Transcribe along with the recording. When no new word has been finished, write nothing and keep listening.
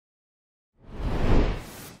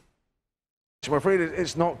I'm afraid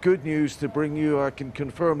it's not good news to bring you. I can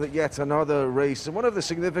confirm that yet another race, and one of the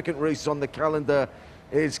significant races on the calendar,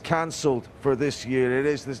 is cancelled for this year. It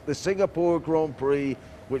is the Singapore Grand Prix,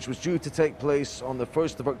 which was due to take place on the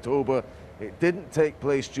 1st of October. It didn't take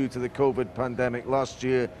place due to the COVID pandemic last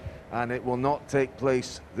year, and it will not take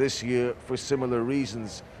place this year for similar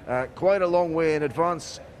reasons. Quite a long way in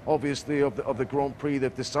advance, obviously, of the Grand Prix.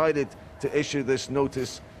 They've decided to issue this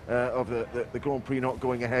notice of the Grand Prix not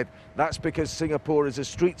going ahead. That's because Singapore is a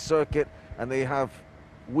street circuit and they have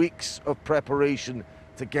weeks of preparation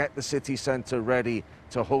to get the city centre ready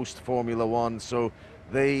to host Formula One. So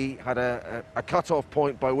they had a cut-off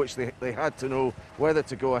point by which they had to know whether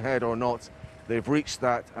to go ahead or not. They've reached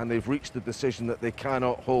that, and they've reached the decision that they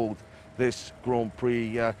cannot hold this Grand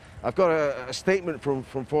Prix. I've got a statement from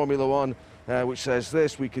Formula One which says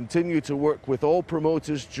this: "We continue to work with all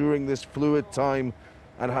promoters during this fluid time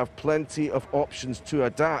and have plenty of options to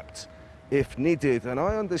adapt if needed." And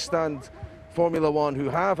I understand Formula One, who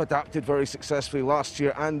have adapted very successfully last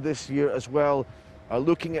year and this year as well, are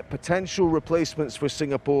looking at potential replacements for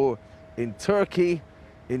Singapore in Turkey,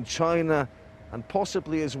 in China, and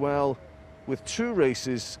possibly as well with 2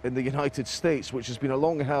 races in the United States, which has been a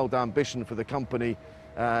long-held ambition for the company.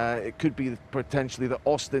 It could be potentially that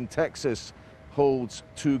Austin, Texas holds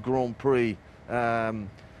 2 Grand Prix.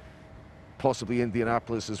 Possibly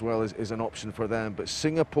Indianapolis as well is an option for them, but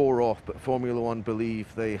Singapore off. But Formula One believe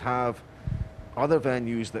they have other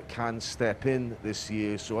venues that can step in this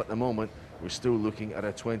year. So at the moment, we're still looking at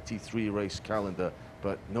a 23 race calendar,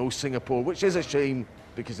 but no Singapore, which is a shame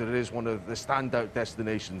because it is one of the standout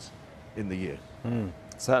destinations in the year.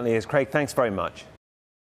 Certainly is. Craig, thanks very much.